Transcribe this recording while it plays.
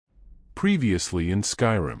Previously in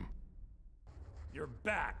Skyrim. You're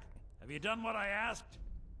back. Have you done what I asked?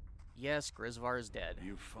 Yes, Grisvar is dead.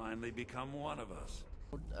 You've finally become one of us.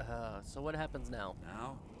 So what happens now?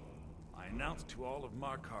 Now, I announce to all of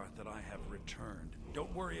Markarth that I have returned.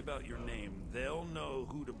 Don't worry about your name. They'll know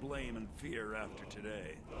who to blame and fear after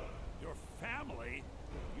today. Your family?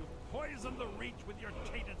 You've poisoned the Reach with your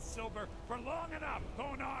tainted silver for long enough,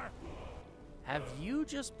 Thonar! Have you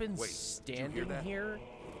just been Wait, standing here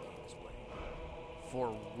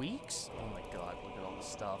for weeks? Oh my god, look at all this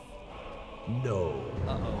stuff. No.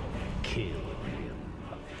 Uh-oh. Kill him.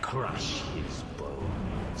 Crush his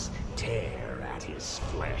bones. Tear at his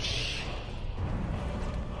flesh.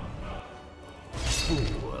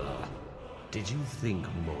 Fool. Did you think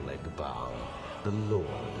Molegbal, the Lord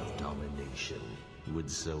of Domination, would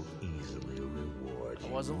so easily reward you?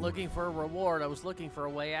 I wasn't looking for a reward, I was looking for a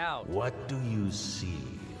way out. What do you see?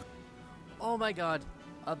 Oh my god,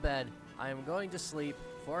 a bed. I am going to sleep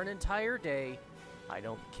for an entire day. I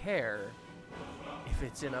don't care if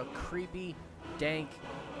it's in a creepy, dank,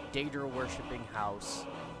 Daedra-worshipping house.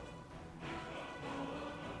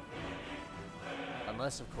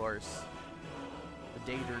 Unless, of course,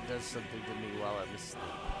 the Daedra does something to me while I'm asleep.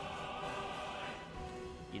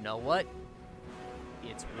 You know what?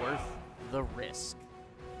 It's worth the risk.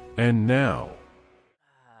 And now,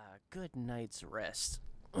 Good night's rest.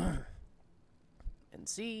 And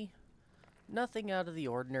see, nothing out of the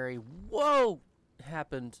ordinary. Whoa!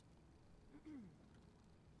 Happened.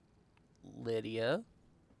 Lydia?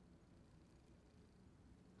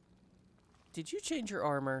 Did you change your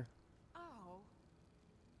armor? Oh.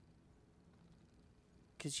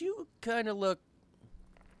 'Cause you kind of look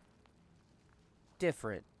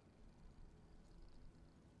different.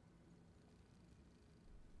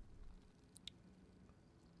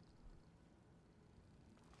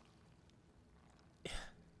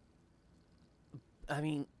 I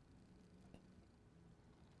mean,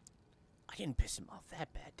 I didn't piss him off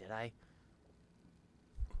that bad, did I?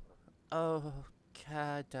 Oh,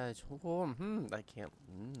 God, I can't.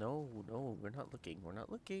 No, we're not looking. We're not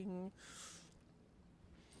looking.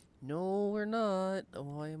 No, we're not.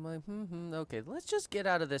 Why am I? Okay, let's just get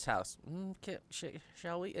out of this house.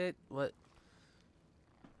 Shall we? What?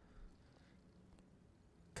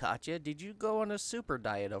 Katya, did you go on a super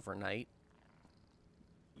diet overnight?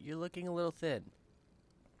 You're looking a little thin.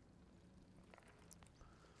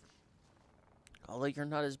 Although you're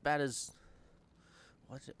not as bad as...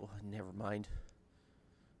 What? Well, never mind.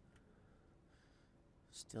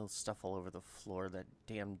 Still stuff all over the floor. That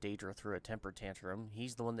damn Daedra threw a temper tantrum.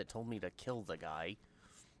 He's the one that told me to kill the guy.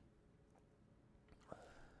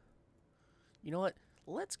 You know what?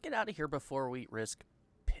 Let's get out of here before we risk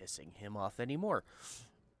pissing him off anymore.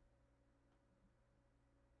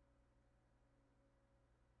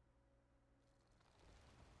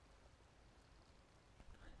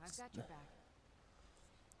 I've got your back.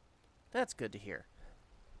 That's good to hear.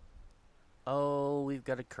 Oh, we've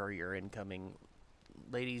got a courier incoming.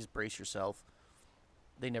 Ladies, brace yourself.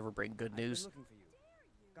 They never bring good news. I've been looking for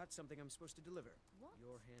you. Got something I'm supposed to deliver. What?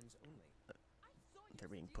 Your hands only. They're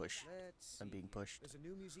being pushed. Let's I'm see. being pushed. There's a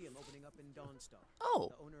new museum opening up in Dawnstar.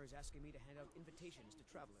 Oh! The owner is asking me to hand out invitations to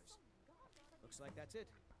travelers. Looks like that's it.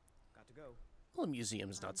 Got to go. Well, the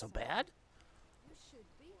museum's not so bad. You should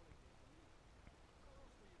be.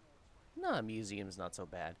 No, a museum's not so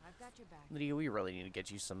bad. I've got your back. Lydia, we really need to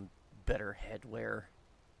get you some better headwear.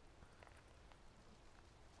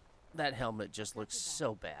 That helmet just looks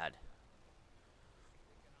so bad.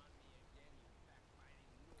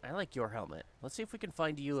 I like your helmet. Let's see if we can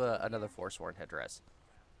find you another Forsworn headdress.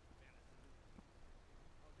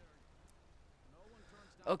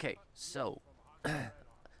 Okay, so...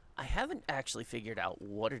 I haven't actually figured out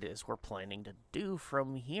what it is we're planning to do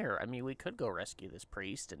from here. I mean, we could go rescue this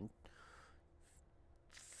priest and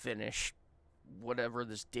finish whatever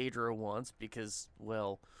this Daedra wants because,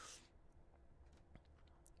 well,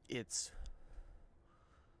 it's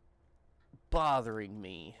bothering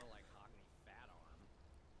me.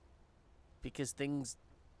 Because things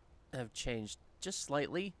have changed just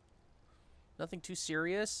slightly. Nothing too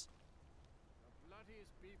serious.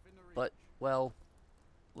 But, well,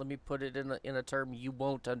 let me put it in a term you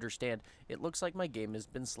won't understand. It looks like my game has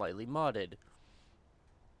been slightly modded.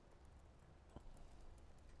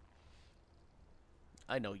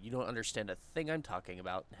 I know, you don't understand a thing I'm talking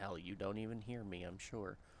about. Hell, you don't even hear me, I'm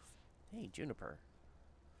sure. Hey, Juniper.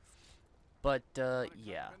 But,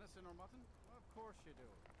 yeah.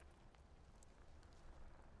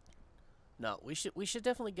 No, we should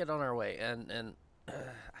definitely get on our way, and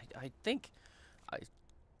I think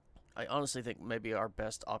I I honestly think maybe our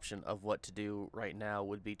best option of what to do right now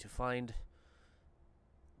would be to find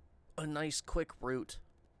a nice quick route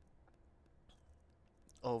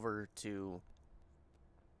over to...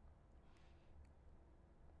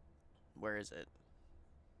 Where is it?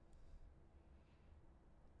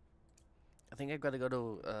 I think I've got to go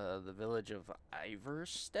to the village of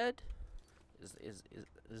Iverstead.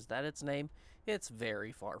 Is that its name? It's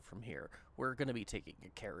very far from here. We're going to be taking a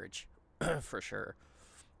carriage for sure.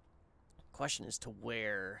 Question is to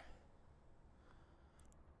where.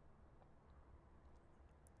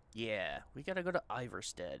 Yeah, we got to go to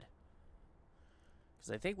Iverstead.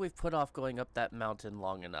 Because I think we've put off going up that mountain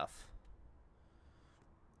long enough.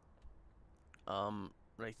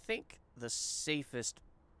 But I think the safest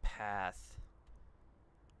path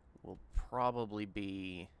will probably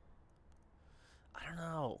be... I don't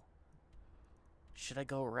know. Should I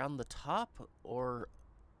go around the top or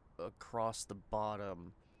across the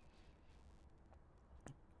bottom?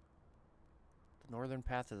 The northern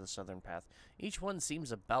path or the southern path? Each one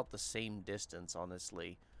seems about the same distance,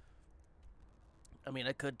 honestly. I mean,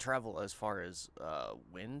 I could travel as far as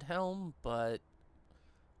Windhelm, but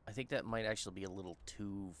I think that might actually be a little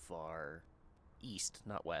too far east,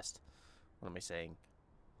 not west. What am I saying?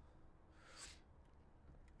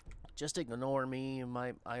 Just ignore me.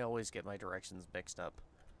 I always get my directions mixed up.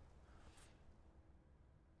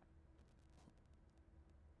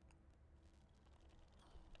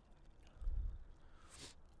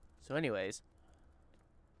 So anyways.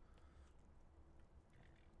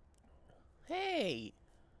 Hey!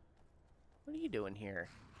 What are you doing here?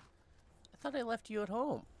 I thought I left you at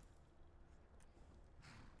home.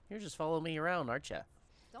 You're just following me around, aren't you?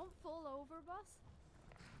 Don't pull over, Bus.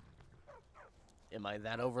 Am I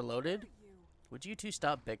that overloaded? Would you two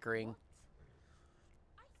stop bickering?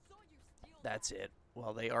 That's it.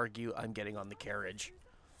 While they argue, I'm getting on the carriage.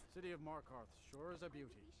 City of Markarth sure is a beauty.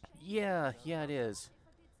 Yeah, it is.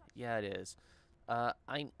 Yeah, it is.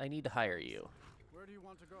 I need to hire you. Where do you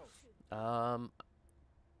want to go?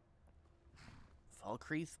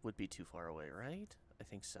 Falkreath would be too far away, right? I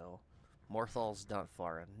think so. Morthal's not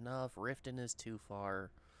far enough. Riften is too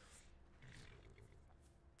far.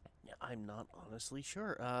 Yeah, I'm not honestly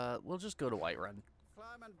sure. We'll just go to Whiterun.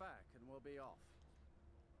 Climb and back and we'll be off.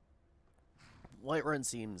 Whiterun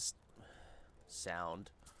seems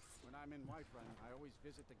sound. When I'm in Whiterun, I always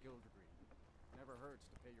visit the Gildergreen. Never hurts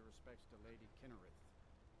to pay your respects to Lady Kinnerith,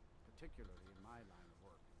 particularly in my line of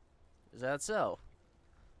work. Is that so?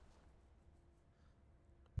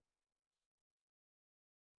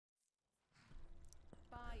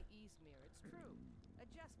 By Easmere, it's true. A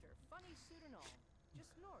jester, funny suit and all.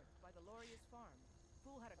 Just north by the Lorius farm.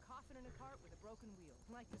 Fool had a coffin in a cart with a broken wheel.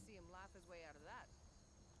 Like to see him laugh his way out of that.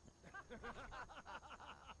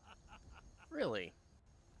 Really?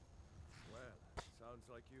 Well, sounds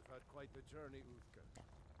like you've had quite the journey, Uthka.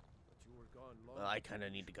 But you were gone long. Well, I kind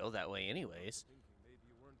of need to go that way anyways. Thinking maybe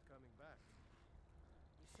you weren't coming back.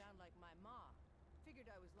 You sound like my ma. Figured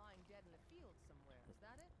I was lying dead in the field somewhere. Is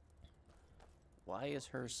that it? Why is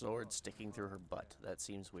her sword sticking through her butt? That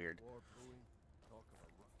seems weird. War brewing, talk of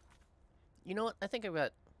a rock. You know what? I think I've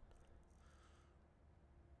got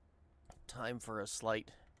time for a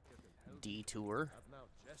slight Getting healthy. detour. Have now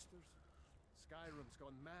jesters? Skyrim's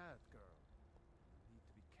gone mad, girl. You need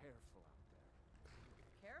to be careful out there.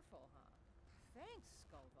 Careful, huh? Thanks,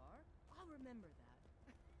 Skullbar. I'll remember that.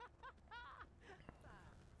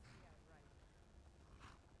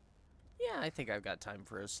 Yeah, I think I've got time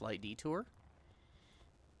for a slight detour.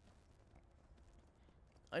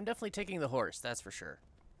 I'm definitely taking the horse, that's for sure.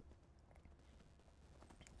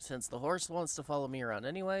 Since the horse wants to follow me around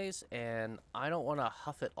anyways, and I don't want to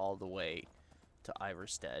huff it all the way to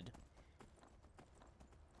Iverstead.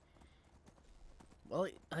 Well,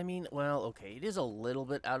 I mean, well, okay, it is a little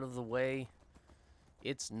bit out of the way.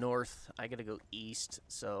 It's north. I gotta go east,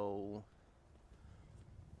 so...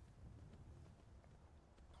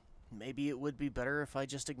 maybe it would be better if I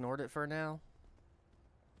just ignored it for now.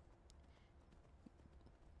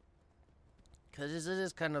 Because it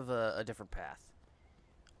is kind of a different path.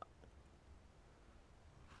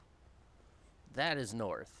 That is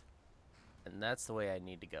north. And that's the way I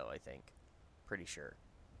need to go, I think. Pretty sure.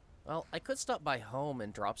 Well, I could stop by home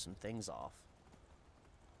and drop some things off.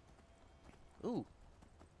 Ooh.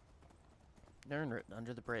 Nernrit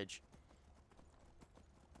under the bridge.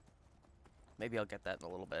 Maybe I'll get that in a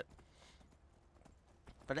little bit.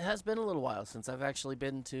 But it has been a little while since I've actually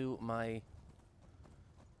been to my,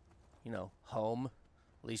 you know, home.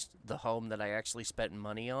 At least the home that I actually spent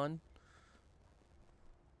money on.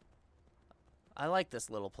 I like this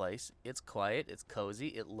little place. It's quiet, it's cozy,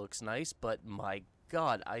 it looks nice, but my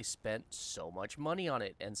god, I spent so much money on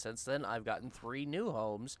it. And since then, I've gotten 3 new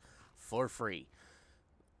homes for free.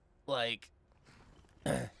 Like,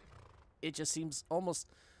 it just seems almost...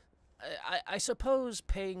 I suppose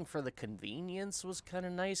paying for the convenience was kind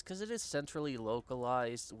of nice, because it is centrally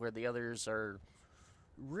localized, where the others are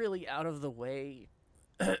really out of the way.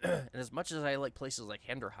 And as much as I like places like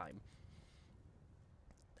Henderheim,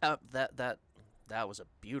 that was a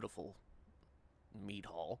beautiful meat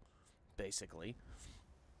hall, basically.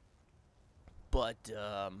 But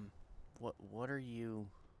what are you?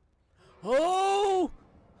 Oh!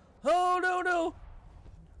 Oh no!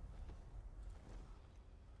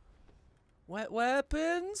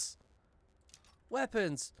 Weapons?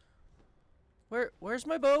 Weapons. Where's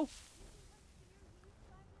my bow?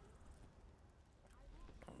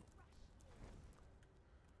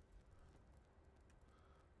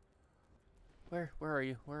 Where are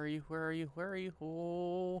you? Where are you? Where are you? Where are you?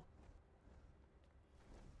 Oh.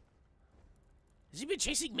 Has he been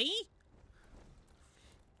chasing me?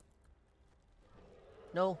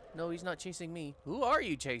 No, he's not chasing me. Who are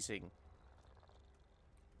you chasing?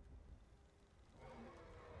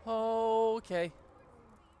 Okay.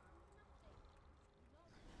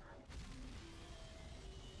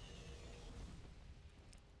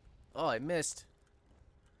 Oh, I missed.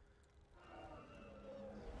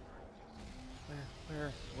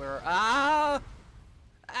 Where? Ah!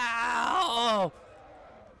 Ow!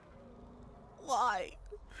 Why?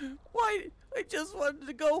 Why? I just wanted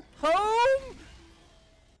to go home!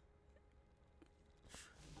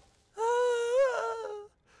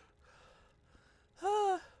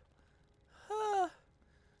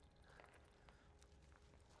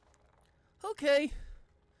 Okay.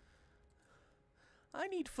 I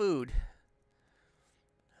need food.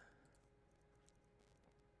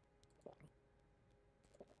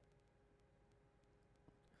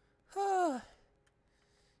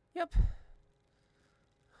 Yep.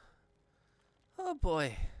 Oh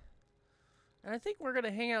boy. And I think we're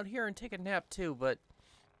gonna hang out here and take a nap too, but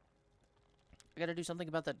I gotta do something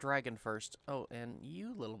about that dragon first. Oh, and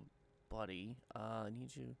you little buddy, I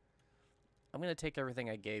need you. I'm gonna take everything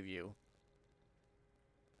I gave you.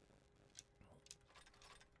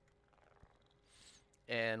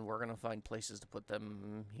 And we're gonna find places to put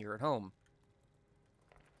them here at home.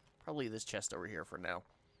 Probably this chest over here for now.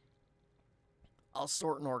 I'll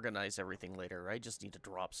sort and organize everything later. I just need to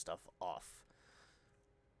drop stuff off.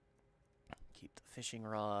 Keep the fishing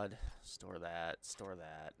rod. Store that. Store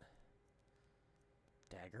that.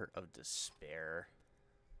 Dagger of Despair.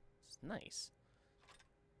 It's nice.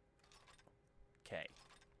 Okay.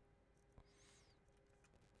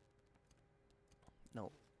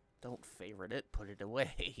 No, don't favorite it. Put it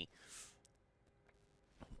away.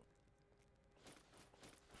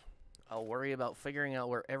 I'll worry about figuring out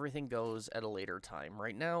where everything goes at a later time.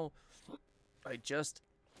 Right now, I just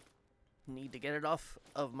need to get it off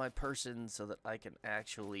of my person so that I can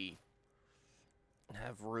actually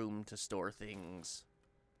have room to store things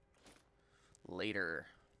later.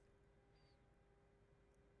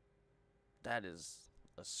 That is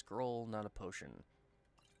a scroll, not a potion.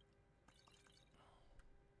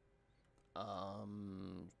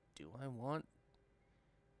 Do I want...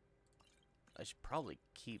 I should probably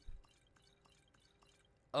keep...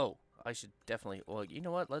 Oh, I should definitely... Well, you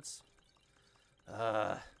know what? Let's...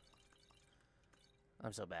 I'm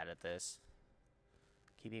so bad at this.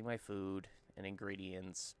 Keeping my food and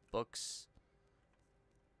ingredients. Books.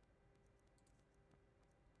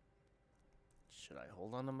 Should I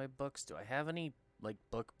hold on to my books? Do I have any, like,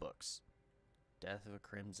 books? Death of a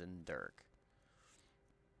Crimson Dirk.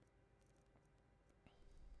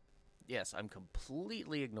 Yes, I'm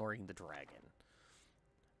completely ignoring the dragon.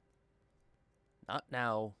 Not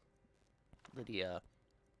now, Lydia.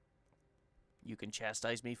 You can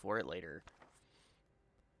chastise me for it later.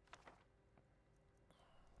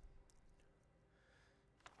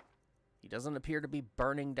 He doesn't appear to be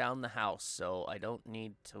burning down the house, so I don't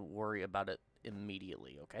need to worry about it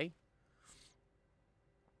immediately, okay?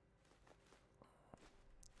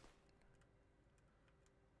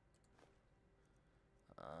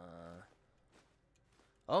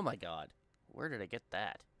 Oh my god. Where did I get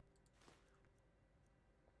that?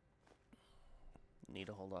 Need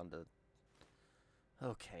to hold on to...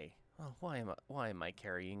 Okay. Oh, why am I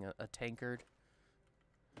carrying a tankard?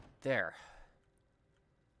 There.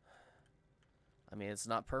 I mean, it's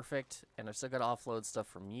not perfect, and I've still got to offload stuff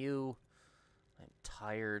from you. I'm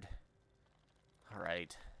tired.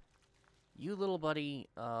 Alright. You little buddy,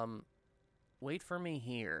 wait for me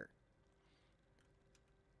here.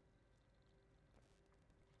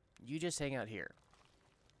 You just hang out here.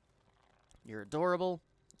 You're adorable,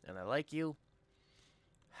 and I like you.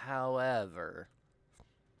 However,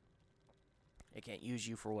 I can't use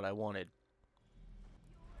you for what I wanted.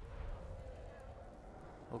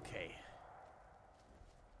 Okay.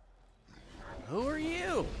 Who are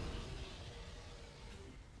you?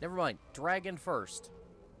 Never mind. Dragon first.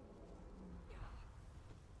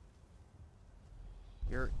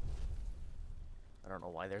 You're... I don't know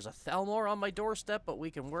why there's a Thalmor on my doorstep, but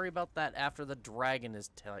we can worry about that after the dragon is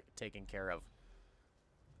taken care of.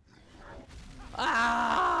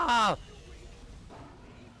 Ah!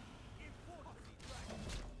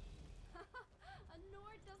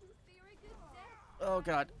 Oh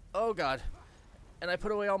god. Oh god. And I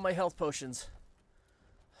put away all my health potions.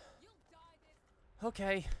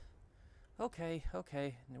 Okay. Okay,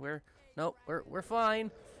 okay. We're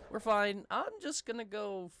fine. We're fine. I'm just gonna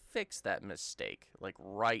go fix that mistake, like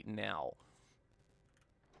right now.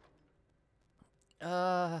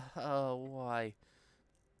 Why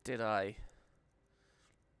did I?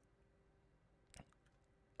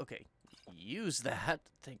 Okay, use that.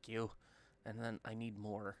 Thank you. And then I need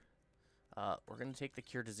more. We're gonna take the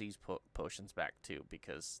cure disease potions back too,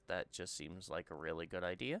 because that just seems like a really good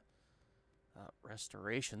idea.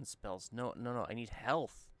 Restoration spells. No, I need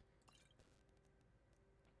health.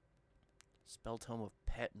 Spell Tome of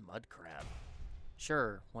Pet Mud Crab.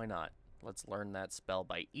 Sure, why not? Let's learn that spell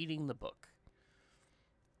by eating the book.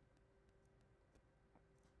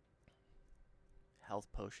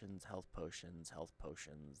 Health potions, health potions, health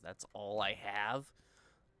potions. That's all I have?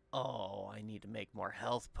 Oh, I need to make more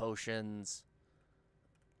health potions.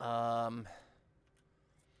 Where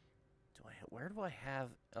do I have...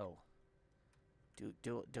 Oh.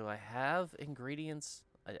 Do I have ingredients?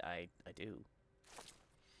 I do.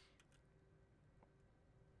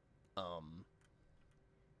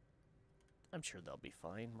 I'm sure they'll be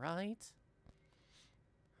fine, right?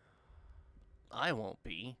 I won't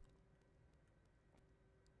be.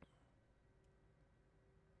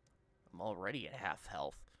 I'm already at half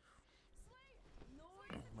health.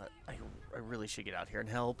 But I really should get out here and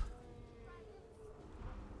help.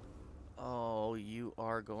 Oh, you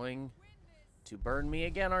are going to burn me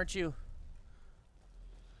again, aren't you?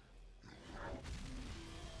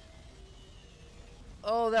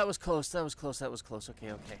 Oh, that was close. That was close. That was close.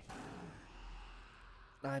 Okay, okay.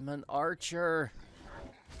 I'm an archer.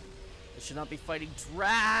 I should not be fighting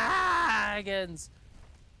dragons.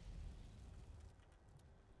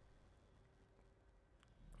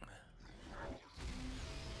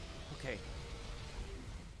 Okay.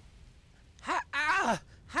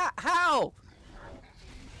 How?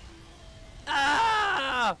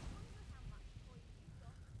 Ah!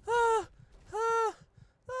 No.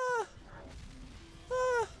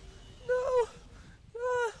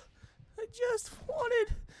 I just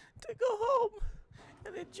wanted to go home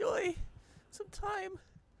and enjoy some time.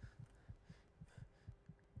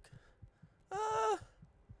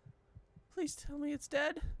 Please tell me it's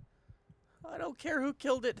dead. I don't care who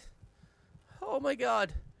killed it. Oh my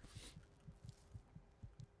god.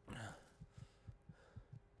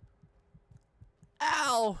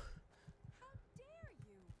 Ow! How dare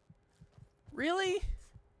you? Really?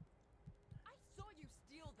 I saw you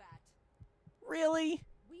steal that. Really?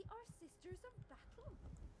 We are sisters of battle.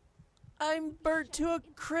 I'm burnt to a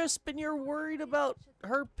crisp and you're worried about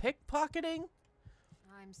her pickpocketing?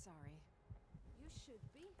 I'm sorry. You should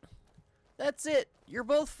be. That's it. You're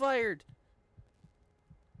both fired.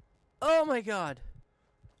 Oh my god.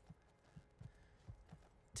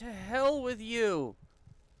 To hell with you.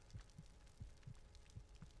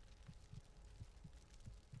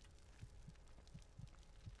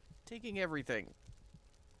 Taking everything.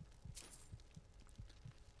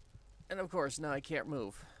 And of course, now I can't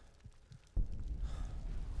move.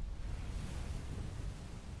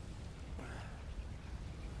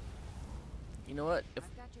 You know what?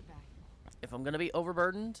 I've got your back. If I'm gonna be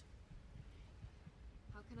overburdened,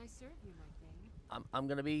 How can I serve you, my thing? I'm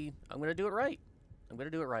gonna do it right. I'm gonna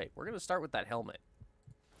do it right. We're gonna start with that helmet.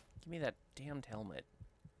 Give me that damned helmet.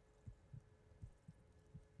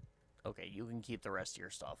 Okay, you can keep the rest of your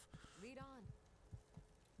stuff. Lead on.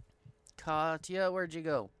 Katya, where'd you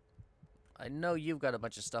go? I know you've got a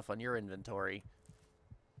bunch of stuff on your inventory.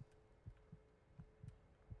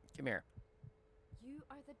 Come here. You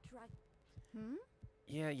are the drag.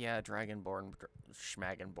 Yeah, Dragonborn,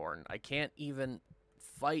 Schmagenborn. I can't even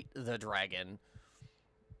fight the dragon.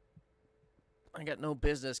 I got no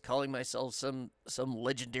business calling myself some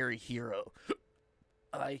legendary hero.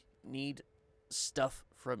 I need stuff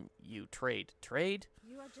from you. Trade.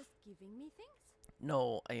 You are just giving me things?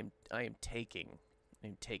 No, I am taking.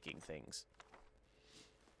 I'm taking things.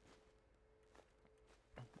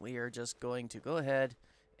 We are just going to go ahead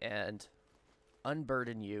and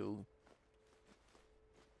unburden you,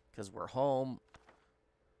 because we're home,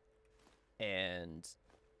 and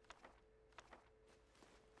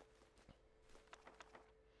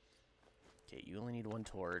okay, you only need one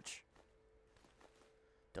torch.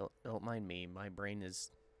 Don't mind me. My brain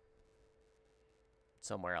is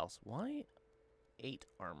somewhere else. Why 8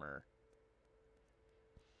 armor?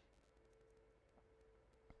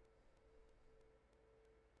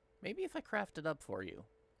 Maybe if I craft it up for you.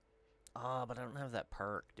 Ah, but I don't have that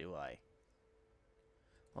perk, do I?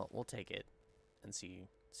 Well, we'll take it and see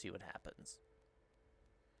what happens.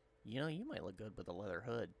 You know, you might look good with a leather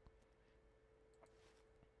hood.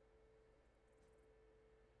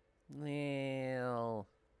 Well,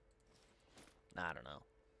 I don't know.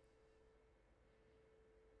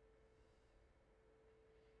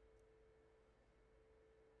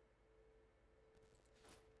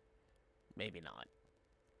 Maybe not.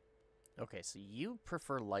 Okay, so you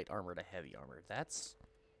prefer light armor to heavy armor. That's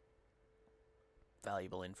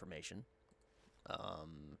valuable information.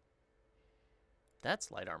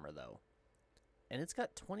 That's light armor, though. And it's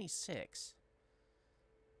got 26.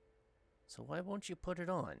 So why won't you put it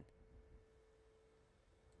on?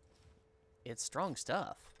 It's strong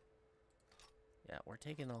stuff. Yeah, we're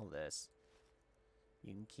taking all this.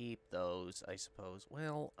 You can keep those, I suppose.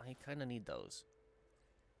 Well, I kind of need those.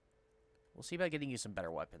 We'll see about getting you some better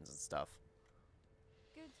weapons and stuff.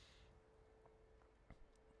 Good.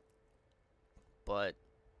 But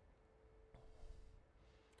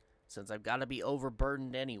since I've got to be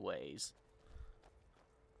overburdened anyways,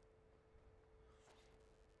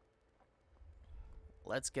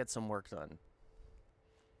 let's get some work done.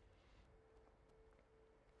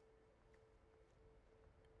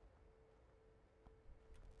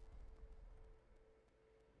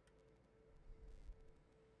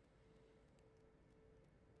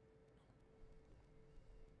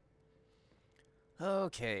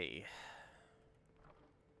 Okay.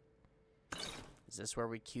 Is this where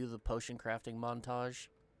we cue the potion crafting montage?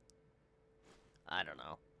 I don't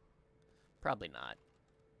know. Probably not.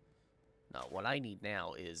 No, what I need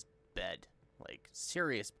now is bed. Like,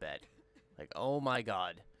 serious bed. Like, oh my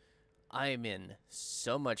god. I am in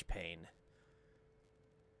so much pain.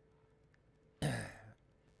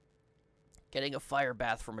 Getting a fire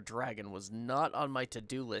bath from a dragon was not on my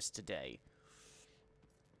to-do list today.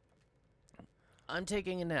 I'm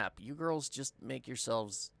taking a nap. You girls just make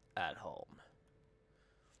yourselves at home.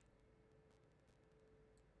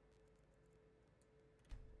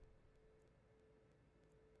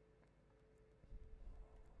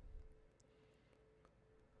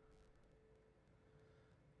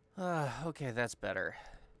 Okay, that's better.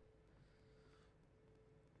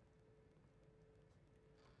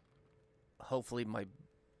 Hopefully my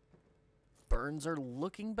burns are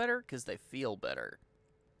looking better, because they feel better.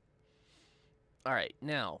 Alright,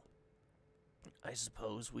 now, I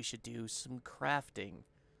suppose we should do some crafting.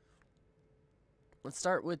 Let's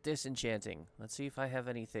start with disenchanting. Let's see if I have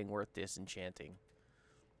anything worth disenchanting.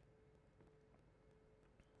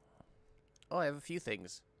 Oh, I have a few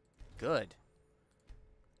things. Good.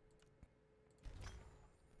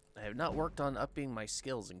 I have not worked on upping my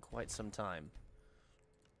skills in quite some time.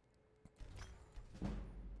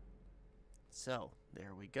 So,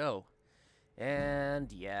 there we go.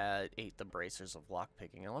 And, yeah, it ate the bracers of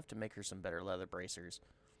lockpicking. I'll have to make her some better leather bracers.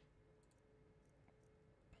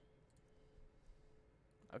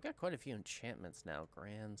 I've got quite a few enchantments now.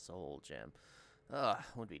 Grand Soul Gem. Ugh,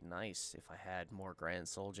 would be nice if I had more Grand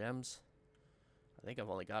Soul Gems. I think I've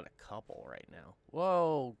only got a couple right now.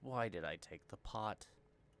 Whoa, why did I take the pot?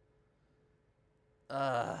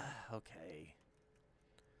 Okay.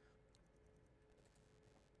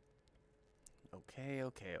 Okay.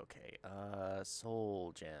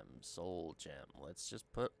 Soul gem. Let's just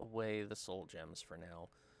put away the soul gems for now.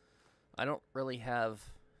 I don't really have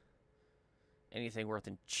anything worth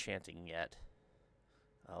enchanting yet.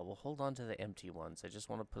 We'll hold on to the empty ones. I just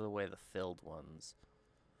want to put away the filled ones.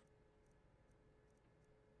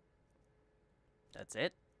 That's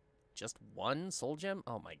it? Just one soul gem?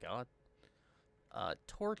 Oh my god.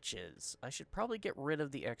 Torches. I should probably get rid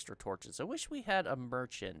of the extra torches. I wish we had a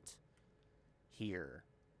merchant here.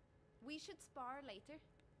 We should spar later.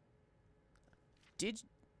 Did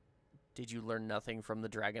you learn nothing from the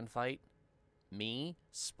dragon fight? Me?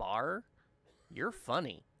 Spar? You're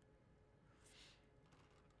funny.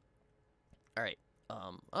 Alright.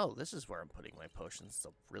 Oh, this is where I'm putting my potions. It's a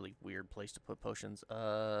really weird place to put potions.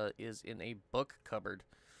 Is in a book cupboard.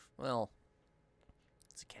 Well,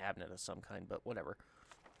 it's a cabinet of some kind, but whatever.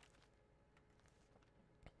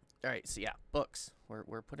 Alright, so yeah, books.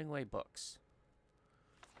 We're putting away books.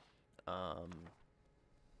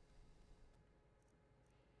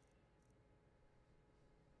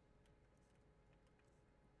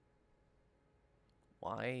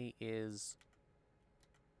 Why is...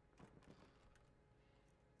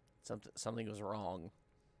 Something was wrong.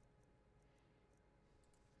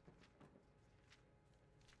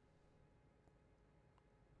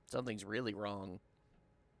 Something's really wrong.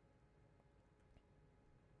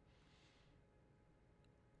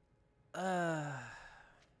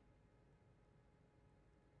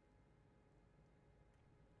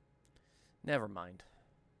 Never mind.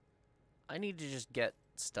 I need to just get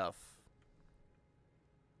stuff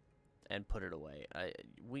and put it away.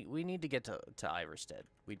 We need to get to Iverstead.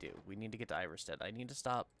 We do. We need to get to Iverstead. I need to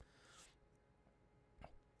stop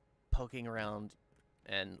poking around,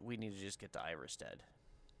 and we need to just get to Iverstead.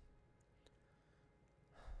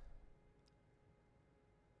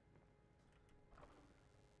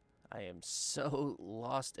 I am so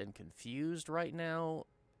lost and confused right now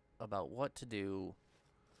about what to do.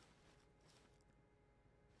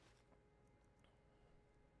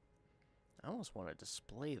 I almost want to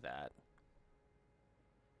display that.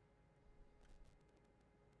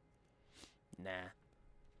 Nah.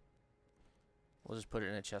 We'll just put it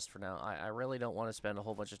in a chest for now. I really don't want to spend a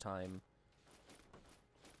whole bunch of time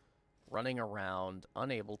running around,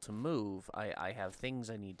 unable to move. I have things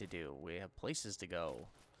I need to do. We have places to go.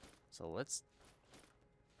 So let's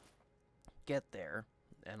get there,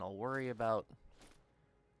 and I'll worry about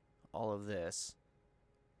all of this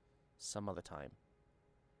some other time.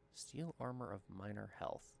 Steel armor of minor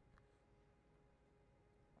health.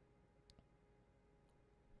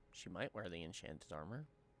 She might wear the enchanted armor.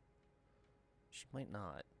 She might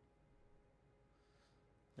not. At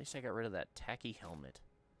least I got rid of that tacky helmet.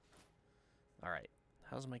 Alright,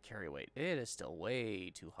 how's my carry weight? It is still way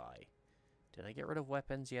too high. Did I get rid of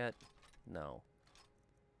weapons yet? No.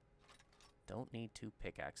 Don't need 2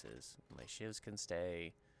 pickaxes. My shivs can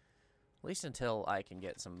stay. At least until I can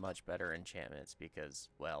get some much better enchantments, because,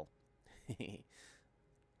 well,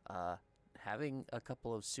 having a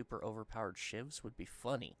couple of super overpowered shivs would be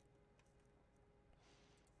funny.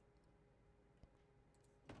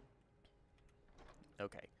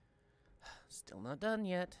 Okay. Still not done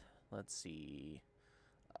yet. Let's see.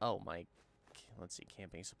 Oh, my... Let's see,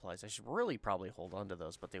 camping supplies. I should really probably hold on to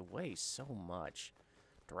those, but they weigh so much.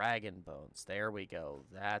 Dragon bones. There we go.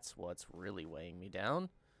 That's what's really weighing me down.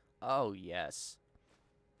 Oh, yes.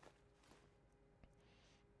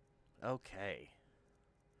 Okay.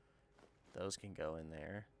 Those can go in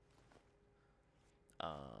there.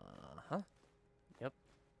 Uh-huh. Yep.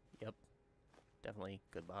 Yep. Definitely.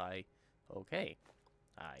 Goodbye. Okay.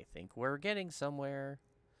 I think we're getting somewhere.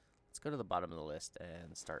 Let's go to the bottom of the list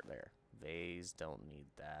and start there. Vase, don't need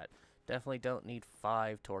that. Definitely don't need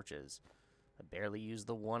 5 torches. I barely use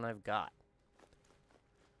the one I've got.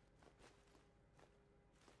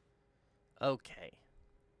 Okay.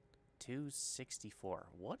 264.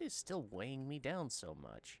 What is still weighing me down so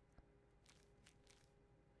much?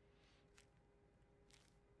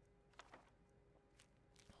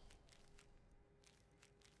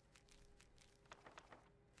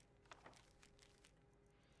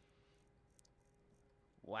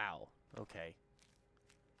 Wow. Okay.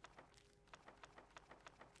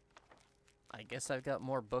 I guess I've got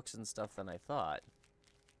more books and stuff than I thought.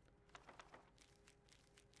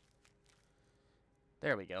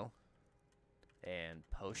 There we go. And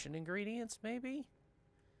potion ingredients, maybe?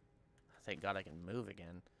 Thank God I can move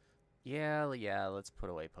again. Yeah, let's put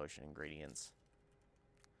away potion ingredients.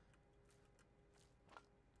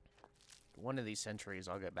 One of these centuries,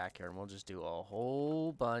 I'll get back here and we'll just do a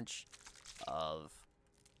whole bunch of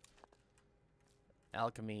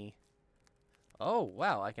alchemy. Oh,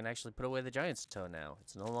 wow, I can actually put away the giant's toe now.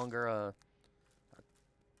 It's no longer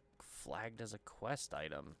flagged as a quest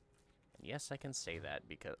item. And yes, I can say that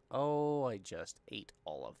because, oh, I just ate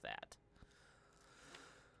all of that.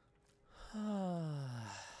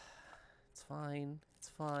 It's fine. It's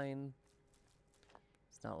fine.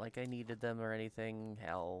 It's not like I needed them or anything.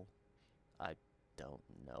 Hell, I don't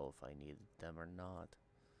know if I needed them or not.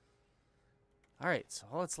 Alright, so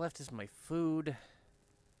all that's left is my food.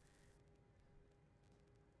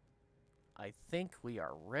 I think we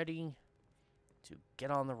are ready to get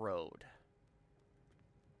on the road.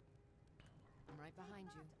 I'm right behind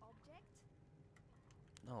you.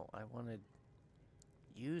 No, I want to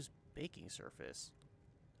use baking surface.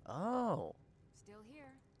 Oh, Still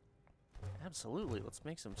here. absolutely. Let's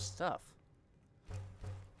make some stuff.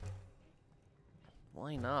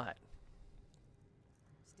 Why not?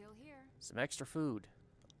 Still here. Some extra food.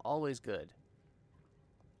 Always good.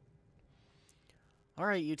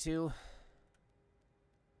 Alright, you two.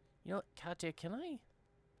 You know what, Katya, can I...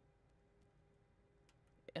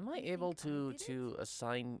 Am I able to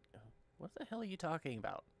assign... What the hell are you talking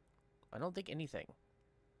about? I don't think anything.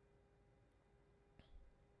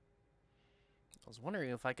 I was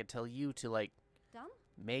wondering if I could tell you to, like, Done?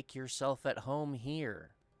 make yourself at home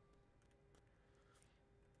here.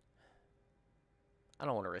 I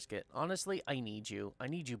don't want to risk it. Honestly, I need you. I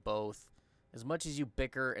need you both. As much as you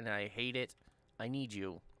bicker and I hate it, I need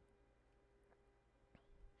you.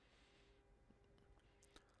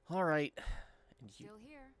 All right. And you, Still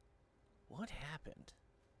here. what happened?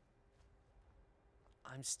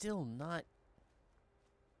 I'm still not...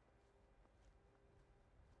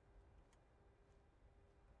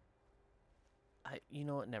 You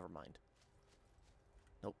know what? Never mind.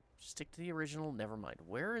 Nope. Stick to the original. Never mind.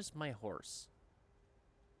 Where is my horse?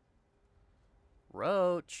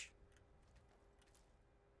 Roach.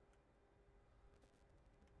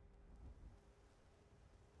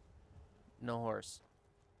 No horse.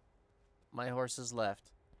 My horse is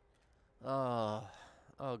left. Oh.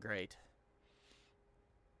 Oh, great.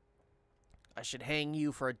 I should hang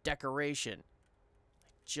you for a decoration.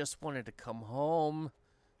 I just wanted to come home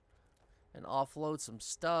and offload some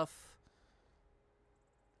stuff.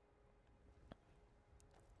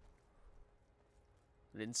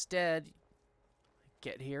 But instead, I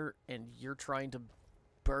get here and you're trying to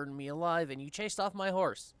burn me alive and you chased off my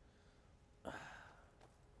horse. I'm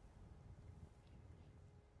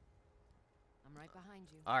right behind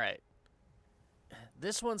you. All right.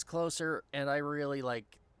 This one's closer and I really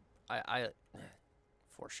like...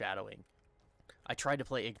 foreshadowing. I tried to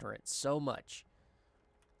play ignorant so much.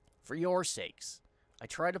 For your sakes. I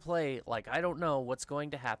try to play like I don't know what's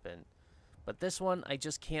going to happen. But this one, I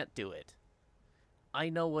just can't do it. I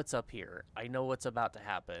know what's up here. I know what's about to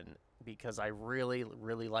happen. Because I really,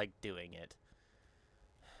 really like doing it.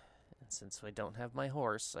 And since I don't have my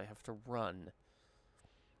horse, I have to run.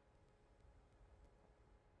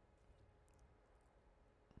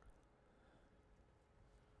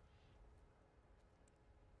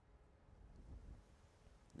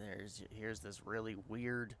 Here's this really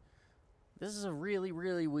weird... This is a really,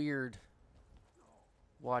 really weird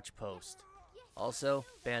watch post. Also,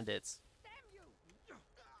 bandits. Shall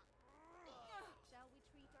we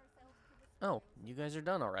treat ourselves to the Oh, you guys are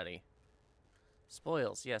done already.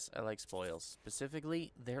 Spoils. Yes, I like spoils.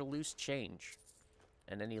 Specifically, their loose change.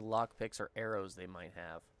 And any lockpicks or arrows they might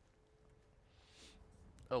have.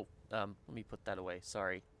 Oh, let me put that away.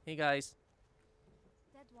 Sorry. Hey, guys.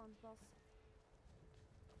 dead one, boss?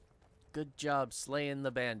 Good job slaying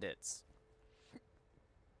the bandits.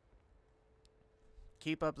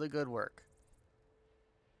 Keep up the good work.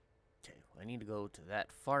 Okay, I need to go to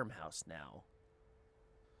that farmhouse now.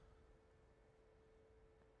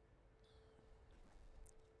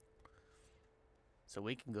 So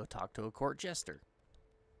we can go talk to a court jester.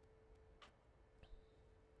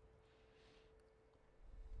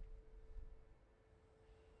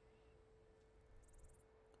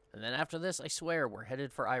 And then after this, I swear, we're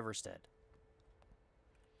headed for Iverstead.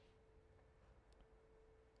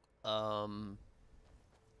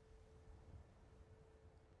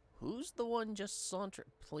 Who's the one just sauntering?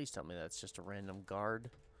 Please tell me that's just a random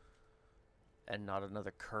guard. And not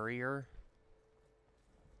another courier.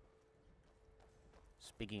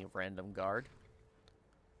 Speaking of random guard.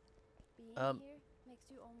 Being here makes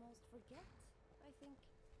you almost forget, I think.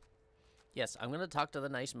 Yes, I'm going to talk to the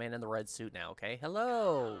nice man in the red suit now, okay?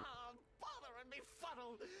 Hello! Ah, bothering me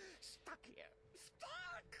fuddle. Stuck here.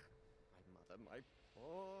 Stuck! My mother, my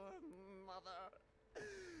poor mother.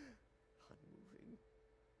 Unmoving.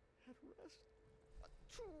 At rest.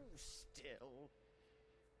 Too still.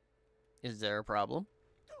 Is there a problem?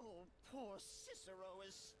 Oh, poor Cicero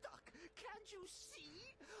is stuck. Can't you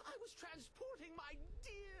see? I was transporting my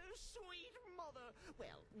dear, sweet mother.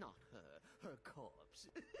 Well, not her. Her corpse.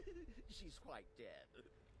 She's quite dead.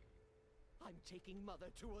 I'm taking mother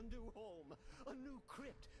to a new home. A new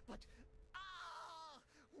crypt. But... ah!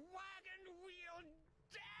 Wagon wheel!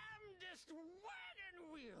 Damnedest wagon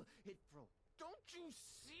wheel! It broke. Don't you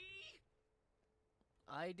see?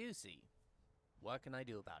 I do see. What can I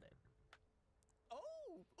do about it?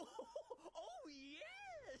 Oh, oh,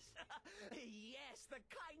 yes! Yes, the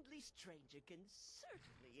kindly stranger can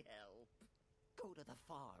certainly help. Go to the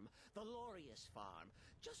farm, the Lorius farm,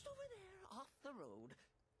 just over there off the road.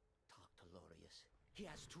 Talk to Lorius. He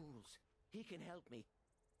has tools. He can help me,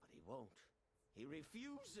 but he won't. He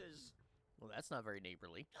refuses. Well, that's not very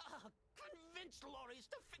neighborly. Convince Lorius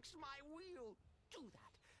to fix my wheel. Do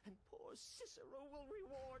that, and poor Cicero will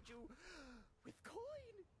reward you with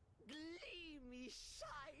coin. Gleamy,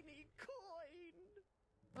 shiny coin.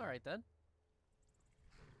 Alright then.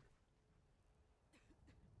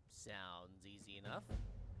 Sounds easy enough.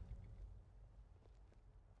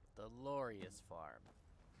 The Lorius farm.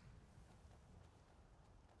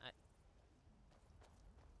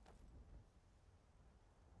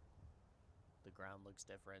 ground looks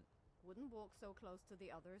different. Wouldn't walk so close to the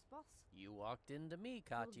others, boss. You walked into me,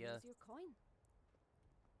 You'll Katya. lose your coin.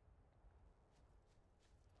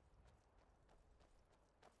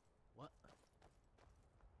 What?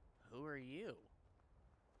 Who are you?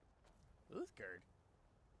 Uthgerd?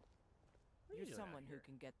 What are you You're doing someone out who here?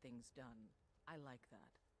 can get things done. I like that.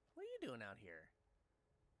 What are you doing out here?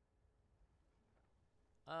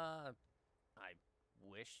 I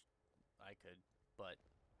wish I could, but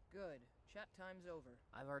Good. Chat time's over.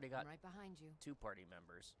 I've already got I'm right behind you. 2 party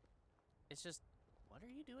members. It's just, what are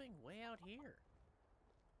you doing way out here?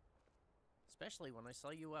 Especially when I saw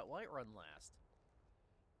you at Whiterun last.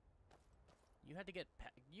 You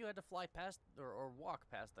had to fly past or walk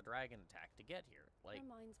past the dragon attack to get here. Like,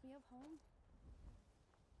 Reminds me of home.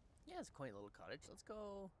 yeah, it's a quaint little cottage. Let's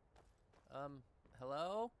go.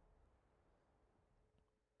 Hello?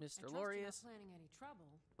 I Mr. trust you're not Lorius? planning any trouble.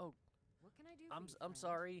 Oh, What can I do for I'm you, I'm friend?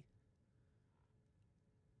 sorry.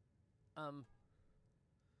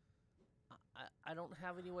 I don't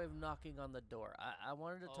have any way of knocking on the door. I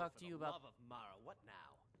wanted to talk to you about. love of Mara, what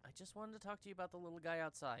now? I just wanted to talk to you about the little guy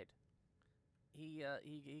outside. He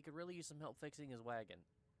could really use some help fixing his wagon.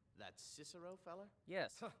 That Cicero feller?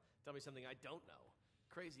 Yes. Huh, tell me something I don't know.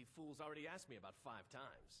 Crazy fool's already asked me about 5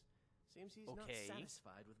 times. Seems he's not Okay.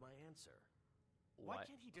 satisfied with my answer. Why What?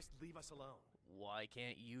 can't he just leave us alone? Why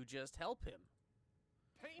can't you just help him?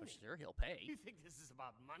 Pay Oh, me? sure, he'll pay. You think this is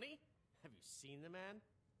about money? Have you seen the man?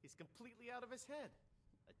 He's completely out of his head.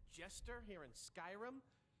 A jester here in Skyrim?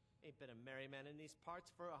 Ain't been a merry man in these parts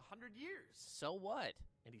for 100 years. So what?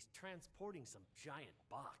 And he's transporting some giant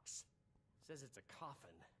box. Says it's a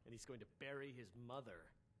coffin, and he's going to bury his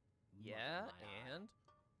mother. Yeah, Mother, my eye. and?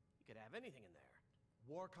 You could have anything in there.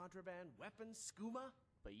 War contraband, weapons, skooma.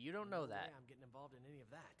 But you don't know No that. way I'm getting involved in any of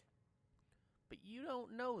that. But you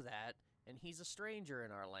don't know that, and he's a stranger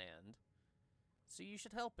in our land. So you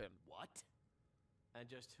should help him. What? And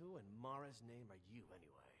just who in Mara's name are you,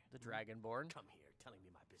 anyway? The Dragonborn. Come here, telling me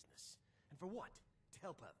my business. And for what? To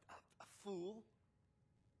help a fool?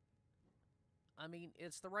 I mean,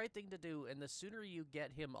 it's the right thing to do, and the sooner you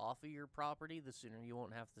get him off of your property, the sooner you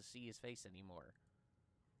won't have to see his face anymore.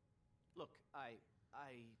 Look,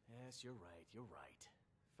 Yes, you're right.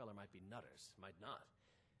 Feller might be nutters, might not.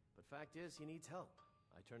 But fact is, he needs help.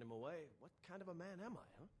 I turn him away. What kind of a man am I,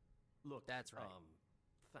 huh? Look, That's right.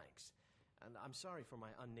 Thanks. And I'm sorry for my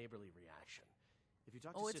unneighborly reaction. If you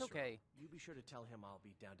talk to Oh, it's Cicero, okay. you be sure to tell him I'll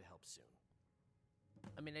be down to help soon.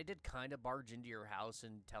 I mean, I did kind of barge into your house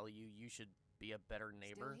and tell you you should be a better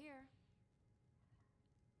neighbor, Still here.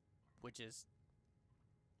 which is,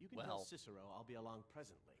 You can Well- tell Cicero I'll be along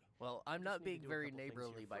presently. well, I'm Just not need to being do a very couple things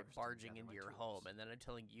neighborly here by first and barging gather into my your tools. home, and then I'm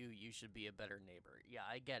telling you you should be a better neighbor. Yeah,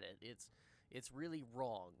 I get it. It's really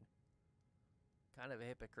wrong. Kind of a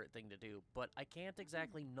hypocrite thing to do, but I can't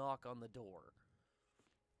exactly knock on the door.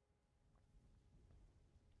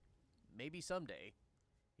 Maybe someday,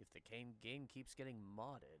 if the game keeps getting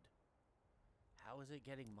modded. How is it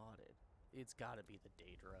getting modded? It's gotta be the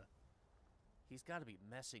Daedra. He's gotta be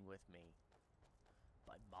messing with me.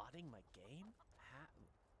 By modding my game? How?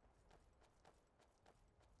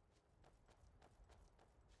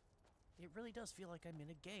 It really does feel like I'm in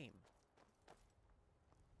a game.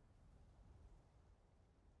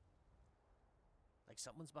 Like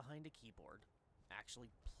someone's behind a keyboard, actually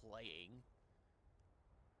playing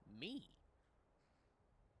me.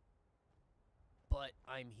 But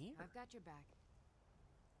I'm here. I've got your back.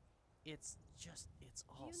 It's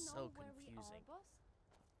all Do you know so where we confusing. are, boss?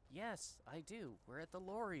 Yes, I do. We're at the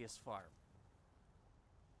Lorius farm.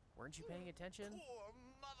 Weren't you paying attention? Poor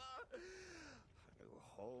mother! Her new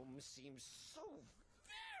home seems so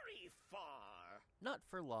very far. Not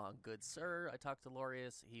for long, good sir. I talked to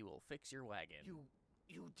Lorius. He will fix your wagon.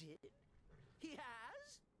 You did? He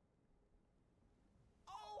has?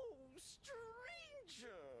 Oh,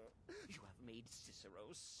 stranger! You have made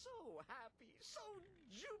Cicero so happy, so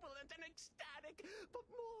jubilant and ecstatic, but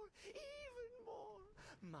more, even more,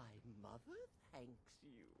 my mother thanks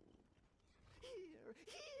you.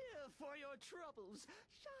 Here for your troubles,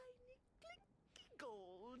 shiny, clinky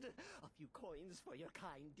gold. A few coins for your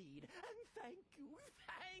kind deed, and thank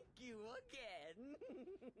you again.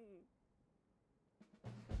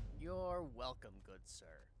 You're welcome, good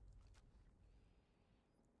sir.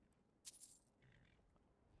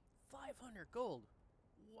 500 gold.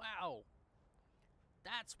 Wow.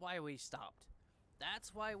 That's why we stopped.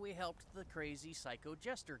 That's why we helped the crazy psycho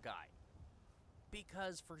jester guy.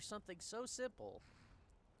 Because for something so simple,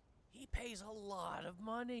 he pays a lot of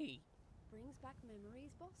money. Brings back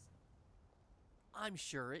memories, boss? I'm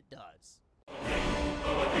sure it does.